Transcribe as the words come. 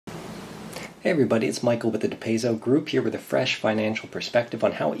Hey everybody, it's Michael with the DePazo Group here with a fresh financial perspective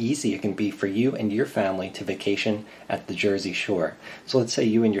on how easy it can be for you and your family to vacation at the Jersey Shore. So let's say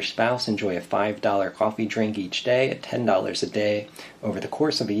you and your spouse enjoy a $5 coffee drink each day at $10 a day. Over the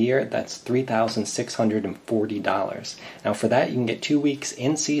course of a year, that's $3,640. Now for that, you can get 2 weeks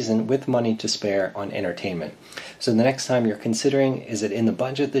in season with money to spare on entertainment. So the next time you're considering, is it in the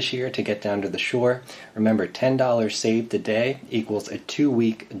budget this year to get down to the shore? Remember, $10 saved a day equals a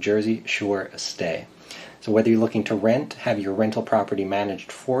 2-week Jersey Shore stay. So whether you're looking to rent, have your rental property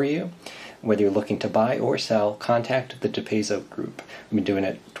managed for you, whether you're looking to buy or sell, contact the DePazo Group. We've been doing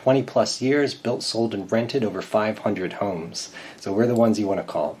it 20 plus years, built, sold, and rented over 500 homes. So we're the ones you want to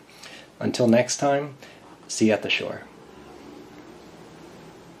call. Until next time, see you at the shore.